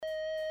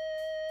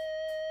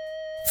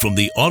from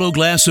the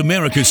Autoglass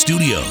America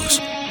studios,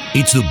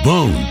 it's the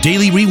Bone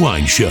Daily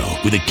Rewind Show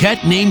with a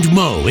cat named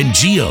Mo and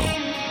Geo.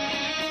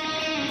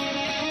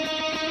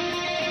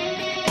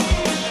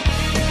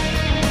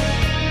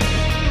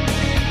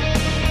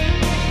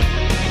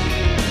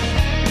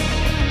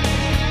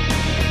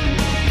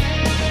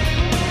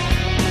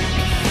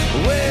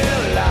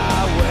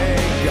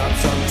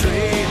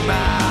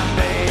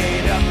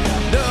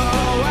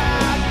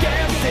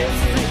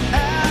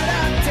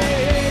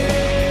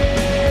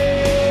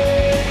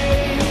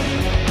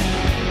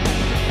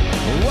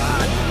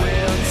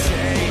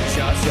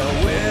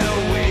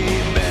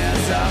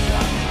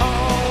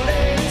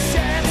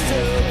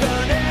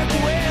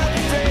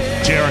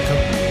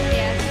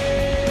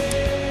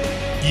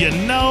 You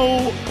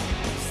know,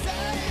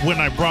 when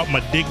I brought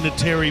my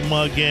dignitary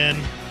mug in,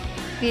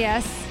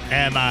 yes,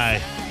 and I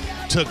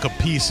took a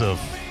piece of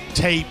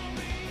tape,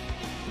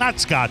 not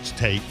Scotch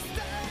tape,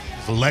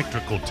 it's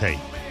electrical tape,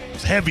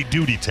 it's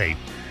heavy-duty tape.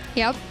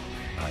 Yep.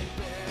 I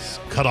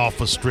cut off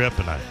a strip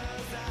and I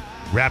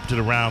wrapped it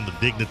around the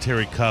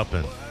dignitary cup,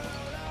 and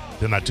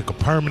then I took a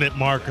permanent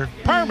marker.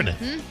 Permanent.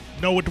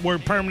 Mm-hmm. Know what the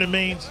word permanent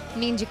means? It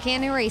means you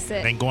can't erase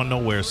it. Ain't going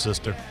nowhere,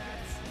 sister.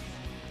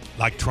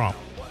 Like Trump.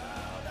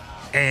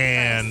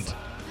 And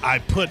I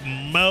put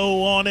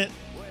Mo on it.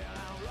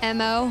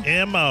 M-O?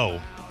 M-O.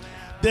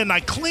 Then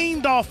I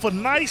cleaned off a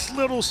nice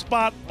little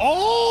spot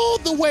all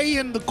the way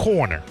in the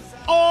corner.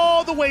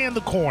 All the way in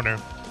the corner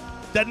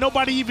that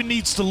nobody even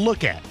needs to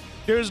look at.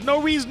 There's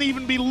no reason to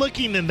even be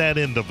looking in that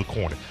end of the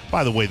corner.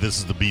 By the way, this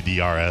is the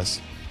BDRS.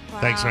 Wow.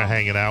 Thanks for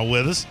hanging out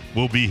with us.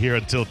 We'll be here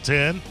until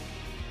 10,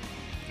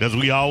 as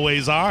we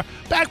always are.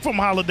 Back from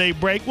holiday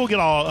break. We'll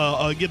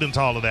get into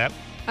all of that.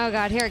 Oh,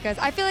 God, here it goes.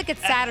 I feel like it's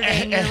Saturday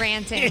and you're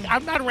ranting.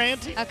 I'm not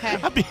ranting. Okay.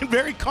 I'm being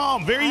very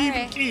calm, very all even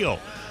right. keel.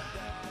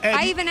 And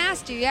I even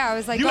asked you. Yeah, I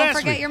was like, don't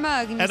forget your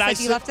mug. And you said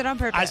you left it on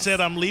purpose. I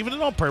said I'm leaving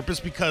it on purpose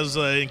because,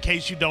 in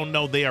case you don't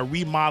know, they are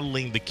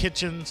remodeling the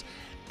kitchen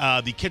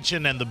and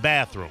the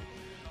bathroom.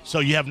 So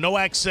you have no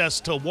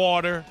access to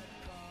water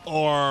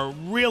or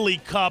really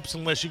cups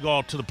unless you go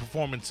out to the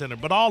performance center.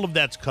 But all of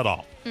that's cut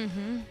off.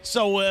 Mm-hmm.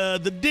 So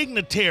the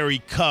dignitary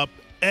cup,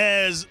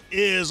 as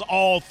is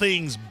all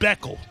things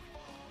Beckel,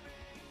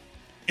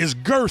 is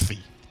girthy,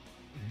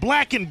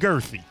 black and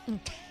girthy.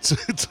 That's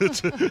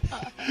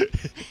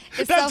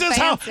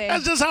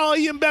just how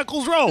Ian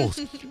Beckles rolls,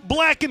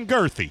 black and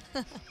girthy.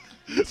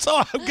 So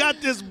I've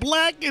got this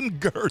black and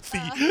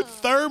girthy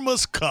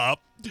thermos cup.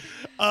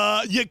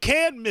 You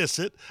can't miss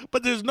it,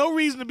 but there's no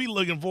reason to be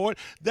looking for it.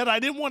 That I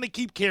didn't want to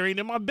keep carrying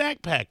in my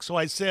backpack. So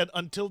I said,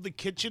 until the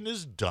kitchen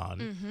is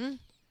done,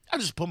 I'll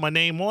just put my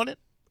name on it.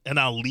 And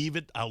I'll leave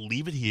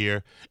it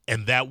here,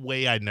 and that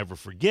way I never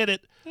forget it.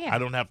 Yeah. I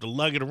don't have to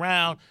lug it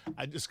around.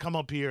 I just come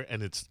up here,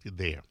 and it's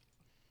there.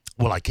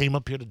 Well, I came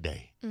up here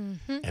today, and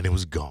it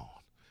was gone.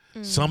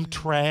 Some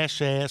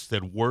trash ass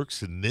that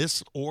works in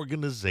this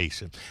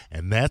organization,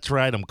 and that's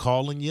right, I'm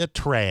calling you a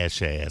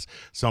trash ass.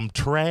 Some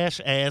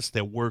trash ass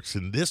that works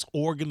in this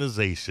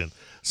organization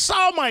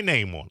saw my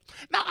name on it.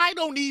 Now, I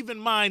don't even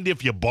mind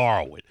if you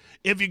borrow it.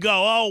 If you go,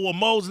 oh, well,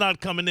 Mo's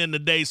not coming in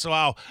today, so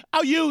I'll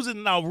use it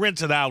and I'll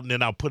rinse it out and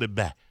then I'll put it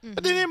back.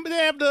 But they didn't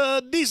have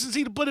the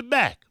decency to put it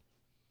back.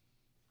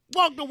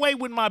 Walked away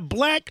with my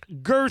black,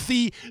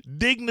 girthy,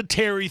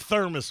 dignitary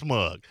thermos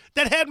mug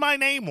that had my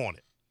name on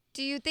it.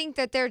 Do you think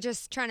that they're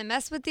just trying to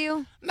mess with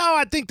you? No,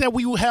 I think that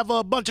we have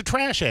a bunch of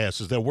trash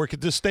asses that work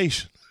at this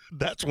station.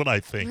 That's what I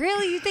think.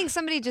 Really? You think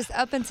somebody just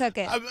up and took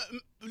it?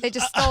 They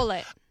just stole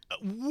it?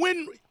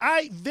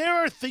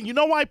 You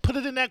know why I put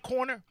it in that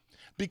corner?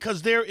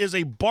 Because there is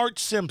a Bart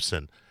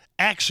Simpson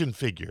action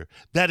figure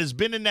that has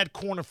been in that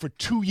corner for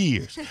 2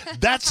 years.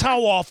 That's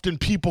how often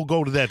people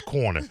go to that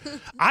corner.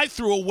 I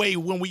threw away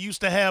when we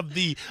used to have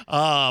the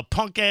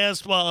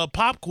punk-ass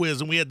pop quiz,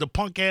 and we had the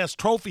punk-ass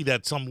trophy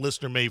that some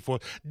listener made for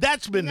us.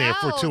 That's been there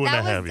for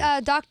 2.5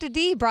 years. Dr.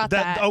 D brought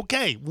that.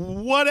 Okay,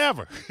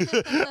 whatever.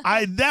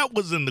 That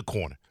was in the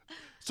corner.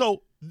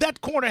 So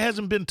that corner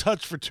hasn't been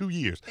touched for 2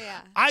 years.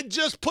 Yeah. I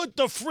just put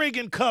the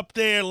friggin' cup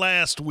there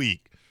last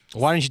week.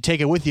 Why didn't you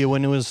take it with you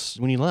when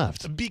you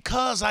left?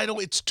 Because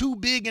it's too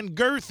big and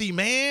girthy,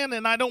 man,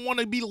 and I don't want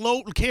to be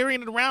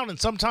carrying it around, and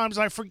sometimes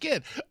I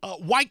forget.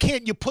 Why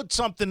can't you put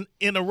something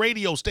in a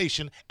radio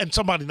station and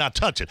somebody not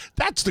touch it?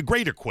 That's the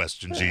greater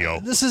question,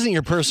 Gio. This isn't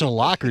your personal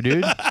locker,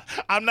 dude.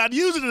 I'm not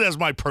using it as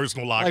my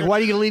personal locker. Like, why are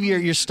you going to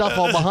leave your stuff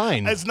all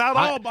behind? It's not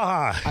all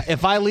behind.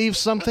 If I leave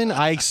something,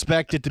 I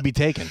expect it to be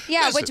taken.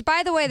 Yeah, Listen, which,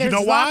 by the way, there's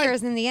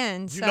lockers in the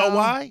end. You know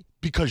why?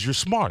 Because you're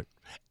smart.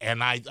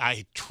 And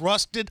I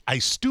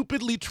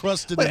stupidly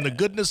trusted in the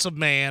goodness of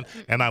man,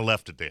 and I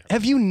left it there.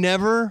 Have you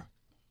never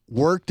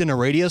worked in a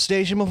radio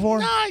station before?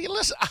 Nah,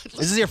 listen.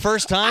 Is this your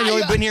first time? You've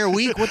only been here a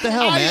week? What the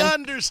hell, man? I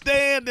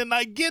understand and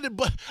I get it,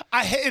 but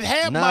it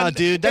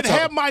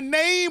had my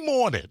name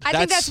on it. I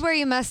think that's where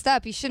you messed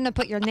up. You shouldn't have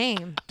put your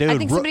name. Dude, I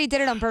think somebody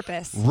did it on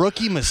purpose.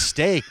 Rookie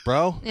mistake,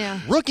 bro. Yeah.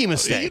 Rookie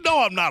mistake. You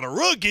know I'm not a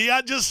rookie.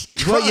 I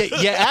just... Well,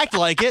 you act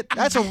like it.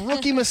 That's a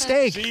rookie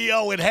mistake.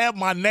 Gio, it had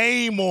my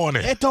name on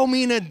it. It don't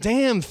mean a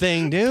damn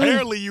thing, dude.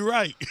 Apparently you're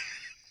right.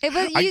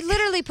 You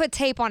literally put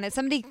tape on it.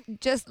 Somebody,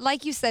 just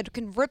like you said,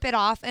 can rip it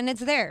off, and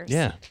it's theirs.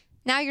 Yeah.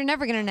 Now you're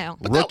never going to know.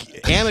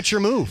 Amateur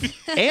move.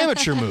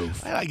 Amateur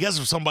move. I guess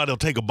if somebody will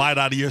take a bite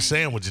out of your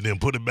sandwich and then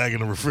put it back in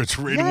the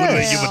refrigerator, wouldn't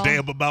they give a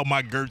damn about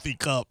my girthy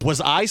cup?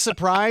 Was I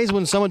surprised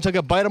when someone took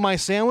a bite of my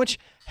sandwich?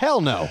 Hell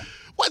no.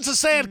 What's a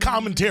sad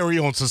commentary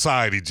on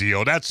society,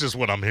 Gio? That's just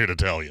what I'm here to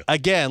tell you.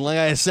 Again, like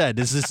I said,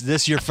 is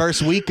this your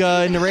first week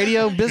in the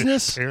radio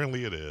business?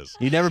 Apparently it is.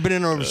 You've never been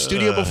in a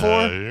studio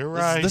before? You're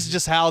right. This is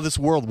just how this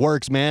world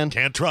works, man.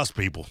 Can't trust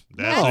people.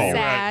 That's That's it.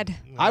 sad. Right.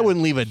 I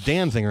wouldn't leave a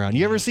damn thing around.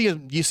 You ever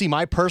see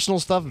my personal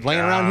stuff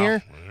laying around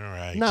here? All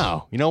right.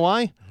 No. You know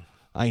why?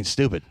 I ain't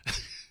stupid.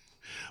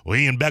 Well,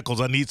 Ian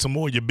Beckles, I need some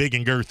more of your big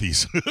and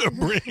girthies.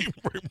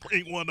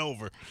 bring one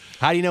over.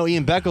 How do you know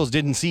Ian Beckles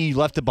didn't see you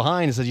left it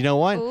behind and said, you know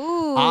what?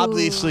 Ooh.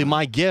 Obviously,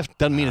 my gift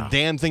doesn't mean a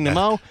damn thing to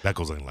Mo.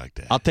 Beckles ain't like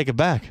that. I'll take it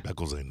back.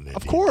 Beckles ain't that.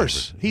 Of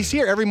course. He's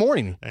here every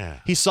morning. Yeah.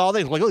 He saw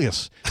that. Like, look at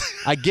this.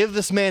 I give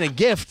this man a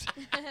gift,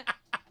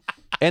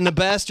 and the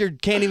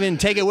bastard can't even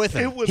take it with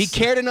him. He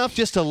cared enough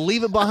just to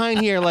leave it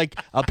behind here like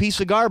a piece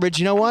of garbage.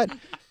 You know what?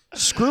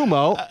 Screw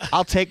Mo.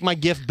 I'll take my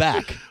gift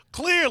back.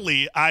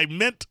 Clearly, I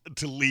meant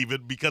to leave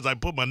it because I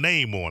put my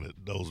name on it,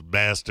 those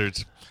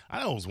bastards.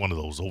 I know it was one of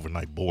those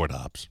overnight board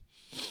ops.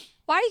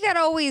 Why do you gotta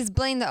always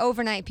blame the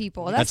overnight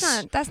people? That's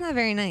not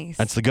very nice.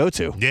 That's the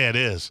go-to. Yeah, it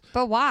is.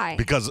 But why?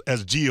 Because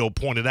as Gio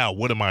pointed out,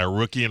 what am I, a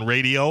rookie in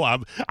radio?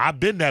 I've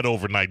been that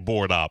overnight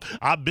board op.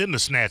 I've been the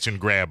snatch and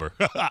grabber.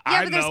 Yeah,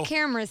 but there's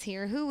cameras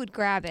here. Who would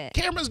grab it?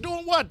 Cameras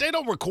doing what? They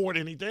don't record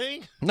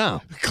anything.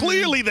 No.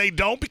 Clearly they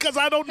don't because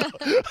I don't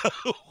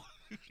know.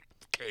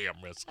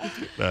 Cameras.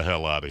 The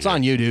hell out of here. It's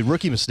on you, dude.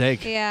 Rookie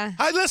mistake. Yeah.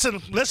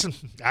 Listen.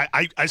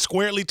 I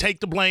squarely take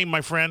the blame,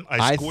 my friend.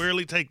 I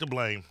squarely take the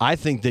blame. I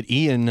think that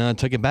Ian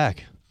took it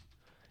back.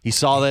 He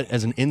saw that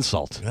as an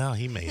insult. Well,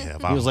 he may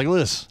have. He was like,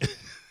 "Listen,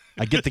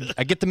 I get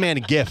the man a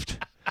gift,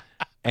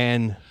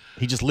 and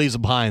he just leaves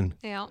it behind."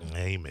 Yeah.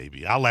 Hey,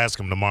 maybe. I'll ask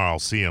him tomorrow. I'll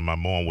see him.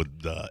 I'm on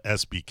with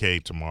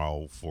SBK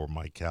tomorrow for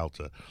Mike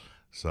Calta.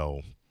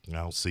 So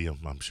I'll see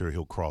him. I'm sure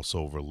he'll cross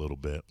over a little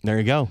bit. There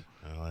you go.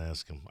 I'll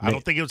ask him. I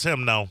don't think it was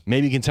him, no.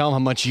 Maybe you can tell him how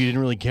much you didn't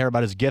really care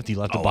about his gift. He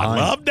left it behind.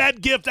 I love that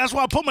gift. That's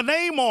why I put my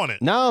name on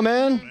it. No,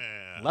 man.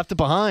 Left it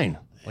behind.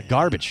 Like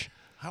garbage.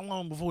 How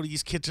long before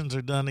these kitchens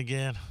are done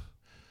again?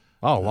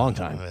 Oh, a long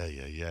time.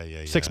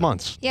 Yeah. 6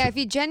 months. Yeah, if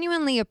you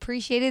genuinely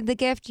appreciated the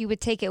gift, you would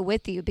take it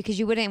with you because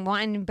you wouldn't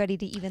want anybody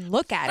to even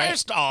look at it.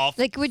 First off,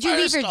 like, would you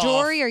leave your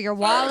jewelry or your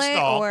wallet?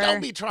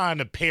 Don't be trying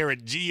to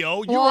parrot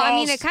Gio. Well, I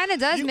mean, it kind of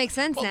does make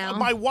sense now.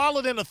 My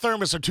wallet and a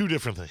thermos are two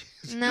different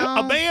things. No.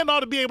 A man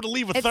ought to be able to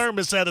leave a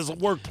thermos at his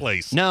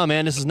workplace. No,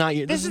 man, this is not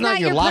your. This is not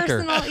your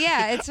locker.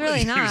 Yeah, it's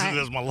really not. Use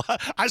it as my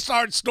I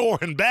start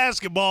storing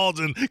basketballs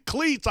and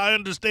cleats. I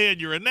understand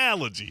your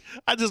analogy.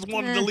 I just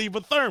wanted to leave a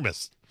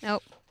thermos.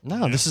 Nope.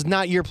 No, this is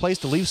not your place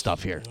to leave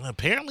stuff here.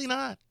 Apparently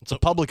not. It's a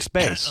public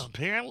space.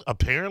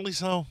 Apparently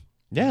so.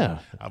 Yeah.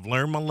 I've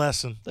learned my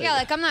lesson. Yeah,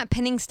 like I'm not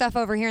pinning stuff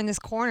over here in this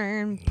corner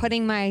and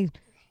putting my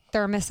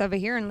thermos over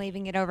here and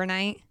leaving it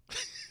overnight.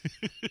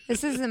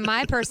 This isn't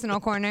my personal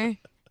corner.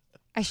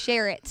 I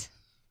share it.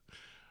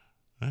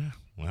 Well,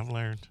 I've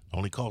learned.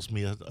 Only cost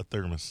me a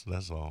thermos.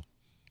 That's all.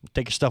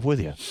 Take your stuff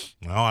with you.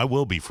 No, I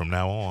will be from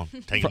now on.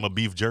 Taking my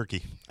beef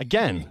jerky.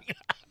 Again,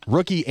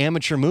 rookie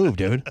amateur move,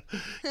 dude.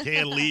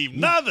 Can't leave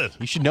nothing.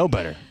 You should know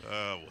better.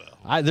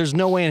 Well. There's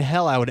no way in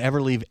hell I would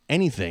ever leave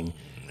anything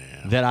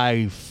that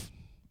I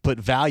put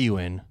value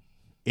in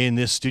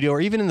this studio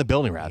or even in the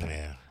building, rather.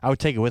 Yeah. I would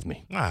take it with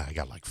me. I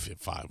got like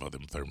 5 of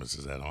them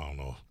thermoses that I don't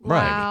know.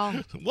 Wow.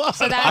 What?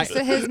 So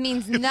his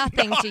means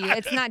nothing to you.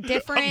 It's not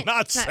different. I'm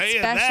not it's not saying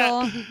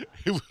special.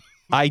 that.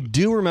 I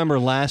do remember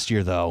last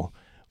year, though,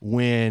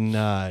 when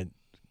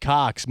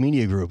Cox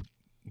Media Group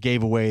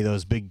gave away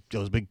those big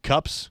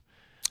cups.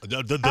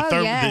 The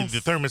Yes.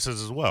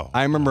 thermoses as well.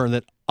 I remember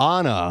that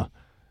Anna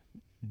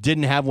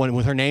didn't have one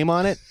with her name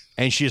on it,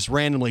 and she just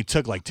randomly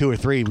took like 2 or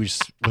 3 with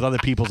other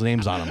people's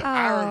names on them.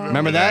 Oh.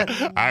 Remember that?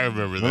 I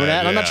remember that. Remember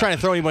that? Yeah. I'm not trying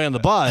to throw anybody on the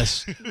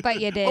bus, But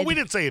you did. Well, we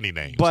didn't say any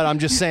names. but I'm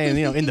just saying,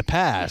 in the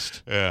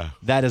past, yeah.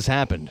 that has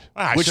happened.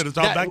 I should have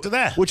thought back to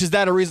that. Which is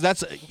that a reason?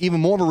 That's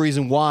even more of a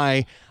reason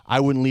why I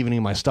wouldn't leave any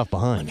of my stuff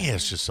behind. Let me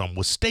ask you something.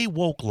 Was Stay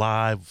Woke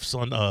live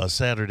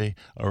Saturday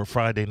or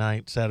Friday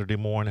night, Saturday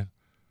morning?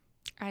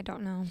 I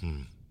don't know.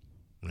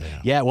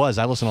 Yeah, it was.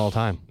 I listen all the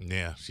time.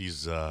 Yeah,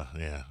 she's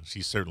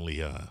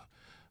certainly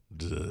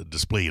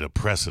displayed a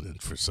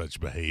precedent for such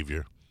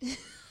behavior.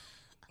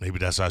 Maybe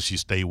that's how she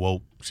stay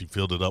woke. She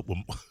filled it up with.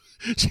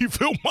 She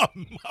filled my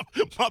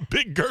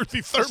big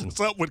girthy thermos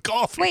up with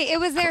coffee. Wait, it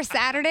was there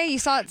Saturday? You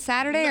saw it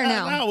Saturday or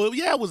no? No,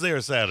 yeah, it was there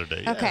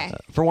Saturday. Yeah. Okay.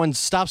 For one,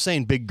 stop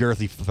saying big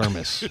girthy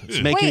thermos.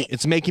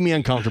 It's making me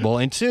uncomfortable.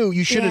 And 2,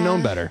 you should have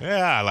known better.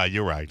 Yeah,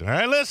 you're right. All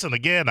right, listen,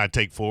 again, I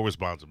take full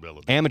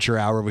responsibility. Amateur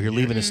hour over here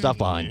leaving his stuff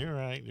behind. You're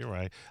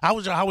right. How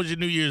was your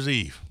New Year's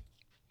Eve?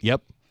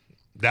 Yep.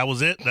 That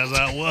was it? That's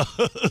how it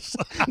was?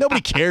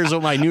 Nobody cares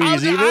what my New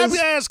Year's Eve is. I'm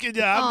asking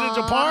you. Did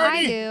you party?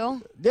 I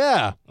do.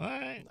 Yeah. All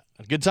right.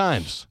 Good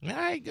times. All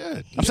right,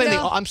 good.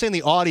 I'm saying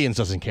the audience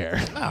doesn't care.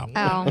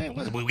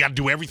 We got to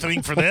do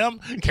everything for them.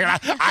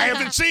 I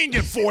haven't seen you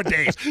in 4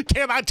 days.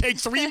 Can I take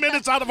 3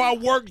 minutes out of our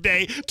work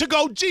day to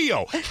go,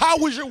 Gio? How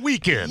was your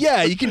weekend?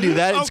 Yeah, you can do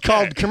that. It's Okay.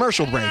 called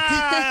commercial break.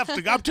 I have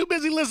to. I'm too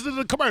busy listening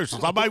to the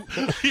commercials. I might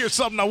hear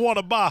something I want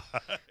to buy.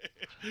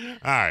 All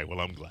right. Well,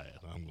 I'm glad.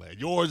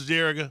 Yours,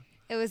 Jerica?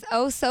 It was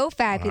so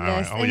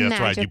fabulous Oh, and yeah,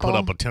 that's right. You put magical.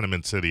 up a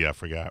tenement city. I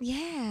forgot.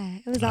 Yeah,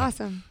 it was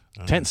awesome.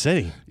 Tent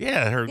City.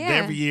 Yeah,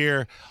 every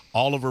year,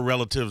 all of her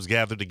relatives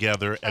gather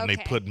together and they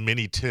Okay. put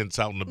mini tents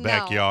out in the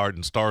backyard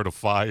and start a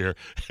fire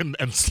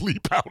and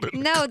sleep out in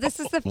the No, this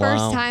is the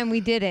first time we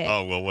did it.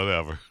 Oh, well,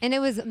 whatever. And it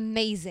was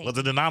amazing. Was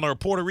it in honor of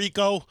Puerto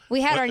Rico?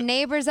 We had our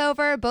neighbors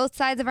over, both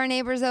sides of our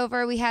neighbors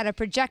over. We had a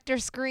projector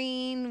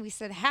screen. We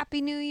said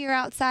Happy New Year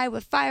outside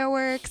with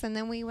fireworks, and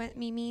then we went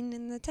mean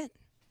in the tent.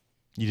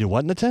 You did what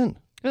in the tent?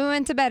 We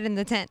went to bed in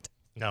the tent.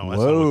 No,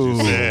 that's not what you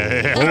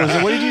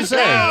said. What did you say?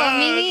 No,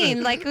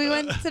 mean. Like we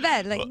went to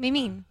bed. Like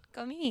mean.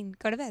 Go mean.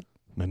 Go to bed.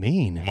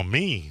 Mean.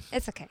 Me.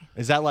 It's okay.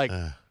 Is that like?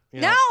 No,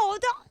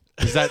 don't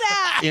Is that? do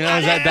that. You know?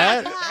 Is that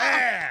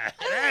that?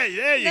 Hey,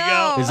 there you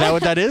No. go. Is that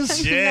what that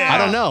is? Yeah. I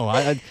don't know.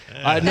 I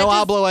no just-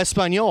 hablo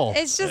español.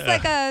 It's just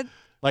like a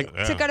Like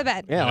to go to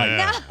bed. yeah,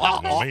 like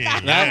No. Me,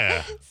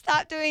 yeah.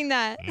 Stop doing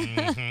that.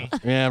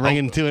 yeah,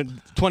 ringing to it.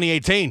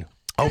 2018.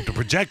 Oh, the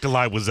projector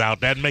light was out.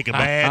 That'd make a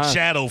bad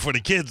shadow for the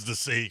kids to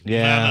see.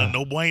 Yeah.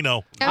 No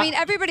bueno. I mean,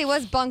 everybody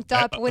was bunked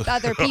up with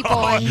other people,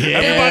 and yeah.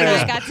 Billy Everybody and I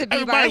was- got to be by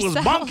Everybody was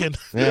ourselves. bunking.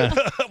 Yeah.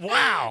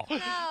 Wow.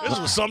 This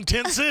was some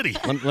tent city.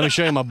 Let me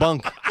show you my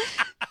bunk.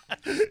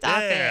 Stop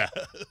Yeah.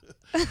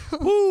 it.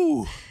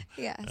 Woo.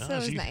 Yeah, so it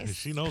was nice.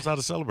 She knows how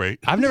to celebrate.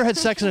 I've never had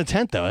sex in a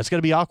tent though. That's got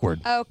to be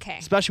awkward, Okay.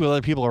 especially with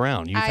other people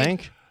around. You I-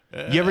 think?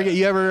 You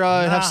ever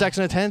have sex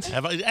in a tent?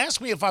 Ask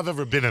me if I've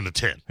ever been in a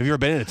tent. Have you ever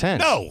been in a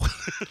tent? No.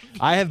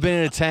 I have been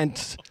in a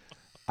tent.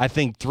 I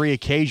think 3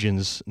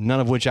 occasions, none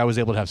of which I was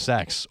able to have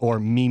sex or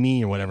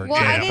me or whatever. Well,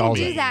 I Jared didn't calls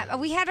do it. that.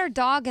 We had our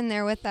dog in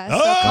there with us. So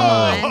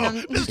Oh, come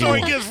on. the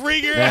story gets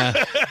freakier. Yeah.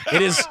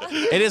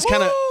 It is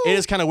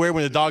kind of weird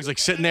when the dog's like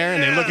sitting there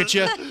and they look at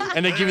you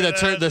and they give you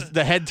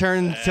the head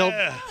turn tilt.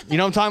 You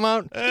know what I'm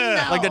talking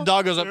about? Like the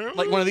dog goes up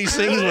like one of these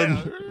things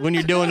when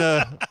you're doing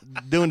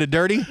the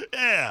dirty.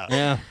 Yeah.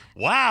 Yeah.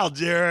 Wow,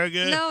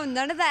 Jerica. No,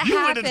 none of that You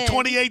happened. went into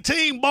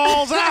 2018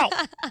 balls out.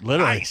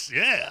 Literally. Nice.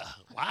 Yeah.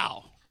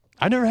 Wow.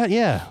 I never had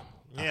Yeah,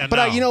 But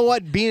no. you know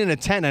what? Being in a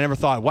tent, I never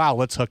thought, wow,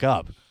 let's hook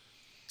up.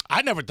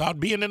 I never thought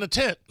being in a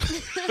tent.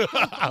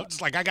 I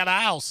was like, I got a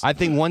house. I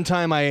think one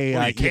time Were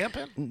you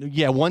camping?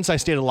 Yeah, once I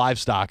stayed at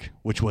livestock,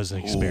 which was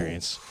an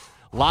experience.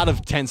 A lot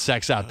of tent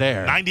sex out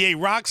there. 98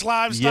 Rocks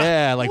livestock?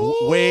 Yeah, like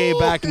way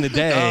back in the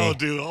day. Oh,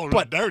 dude. Oh,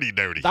 But dirty.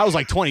 I was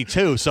like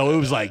 22, so it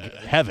was like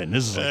heaven.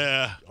 This is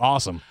like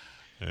awesome.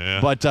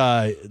 Yeah. But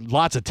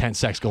lots of tent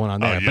sex going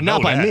on Oh, there, you but not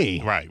know by that.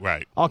 me.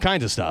 Right. All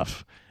kinds of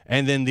stuff.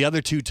 And then the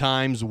other 2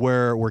 times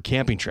were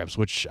camping trips,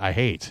 which I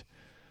hate.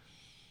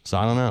 So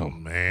I don't know.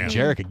 Man.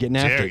 Jerica getting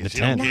after it in the Jerica, she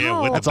don't tent. care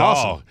with the That's dog.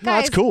 awesome. No,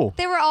 that's Guys, cool.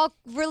 They were all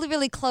really,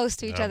 really close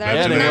to each other. bet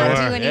I did you they not were.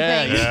 do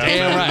anything. Yeah,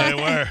 damn right. They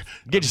were.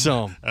 Get you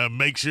some.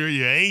 Make sure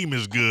your aim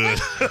is good.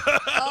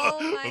 Oh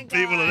my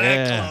People are god.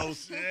 that Yeah.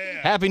 close. Yeah.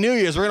 Happy New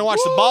Year's. We're going to watch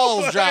the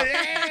balls drop.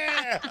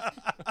 Yeah.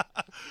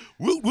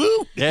 Woo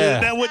woo. Yeah.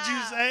 Is that what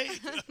you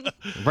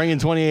say? Bring in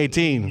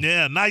 2018.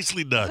 Yeah,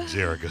 nicely done,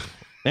 Jerica.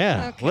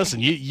 Yeah. Okay. Listen,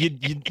 you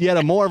had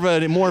a more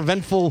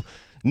eventful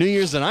New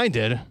Year's than I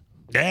did.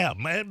 Yeah,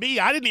 man.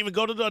 I didn't even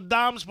go to the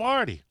Dom's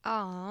party.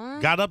 Aw.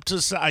 I got up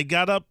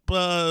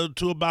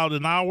to about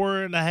an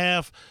hour and a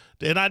half,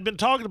 and I'd been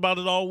talking about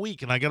it all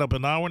week. And I got up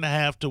an hour and a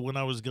half to when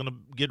I was gonna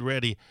get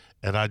ready,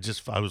 and I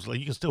was like,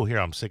 you can still hear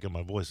I'm sick of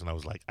my voice, and I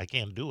was like, I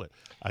can't do it.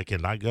 I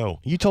cannot go.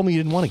 You told me you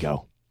didn't want to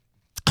go.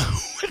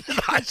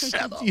 I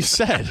shut up. You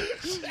said.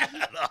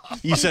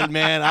 You said,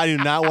 man, I do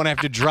not want to have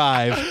to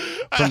drive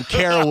from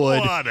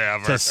Carrollwood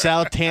Whatever. to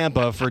South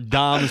Tampa for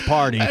Dom's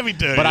party. Let me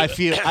tell But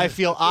you. I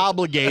feel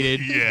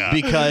obligated Yeah.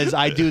 because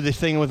I do the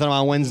thing with him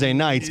on Wednesday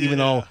nights, even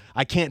though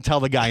I can't tell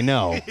the guy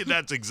no.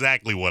 That's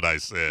exactly what I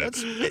said.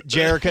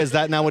 Jerica, is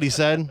that not what he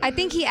said? I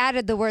think he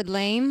added the word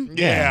lame.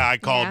 Yeah, I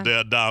called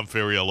Dom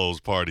Ferriello's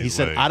party. He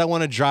said, lame. I don't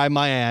want to drive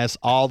my ass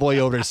all the way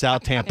over to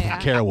South Tampa Yeah.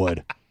 from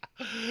Carrollwood.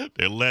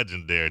 They're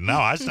legendary. No,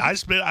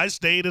 I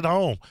stayed at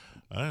home.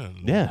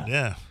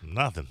 Yeah.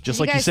 Nothing. Just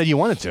You like you guys- said you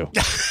wanted to.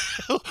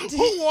 Who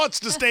wants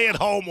to stay at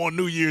home on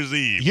New Year's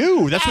Eve?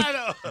 You.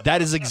 I know.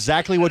 That is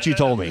exactly what you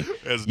told me.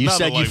 It's You nothing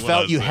said you like what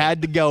felt I you said.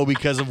 had to go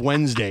because of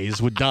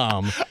Wednesdays with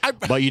Dom,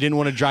 but you didn't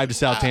want to drive to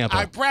South Tampa.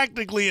 I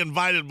practically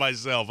invited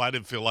myself. I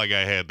didn't feel like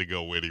I had to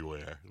go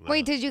anywhere.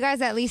 Wait, did you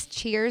guys at least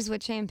cheers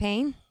with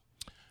champagne?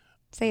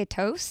 Say a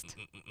toast?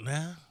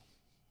 Nah.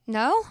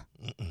 No?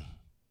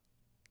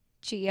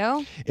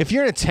 Gio? If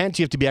you're in a tent,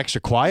 you have to be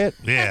extra quiet.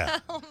 Yeah.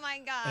 Oh my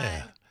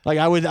god. Like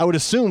I would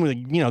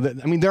assume,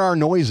 there are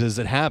noises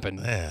that happen.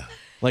 Yeah.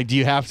 Like, do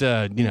you have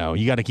to,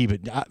 you got to keep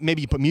it?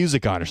 Maybe you put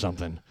music on or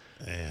something.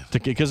 Yeah.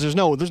 Because there's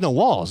no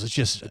walls. It's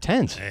just a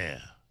tent. Yeah.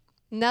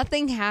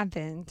 Nothing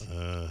happened.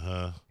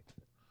 Uh-huh.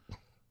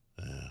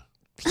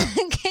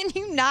 Can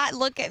you not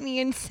look at me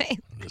and say?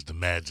 Just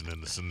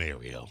imagining the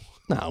scenario.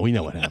 No, we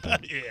know what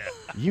happened. Yeah.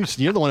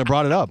 You're the one that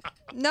brought it up.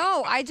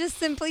 No, I just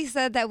simply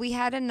said that we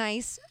had a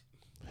nice.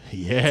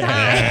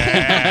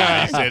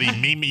 Yeah. He said he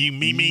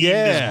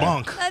his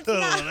bunk. That's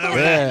not.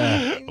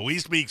 Yeah. We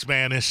speak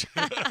Spanish.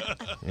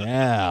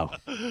 Yeah.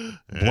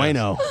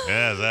 Bueno.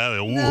 Yes,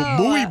 No.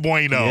 muy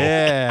bueno.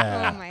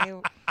 Yeah. Oh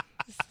my.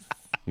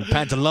 Mi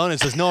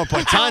pantalones es no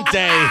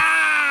importante.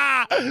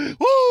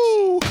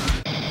 Woo!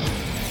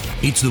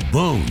 It's the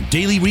Bone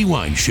Daily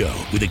Rewind Show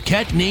with a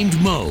cat named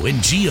Mo and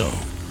Gio.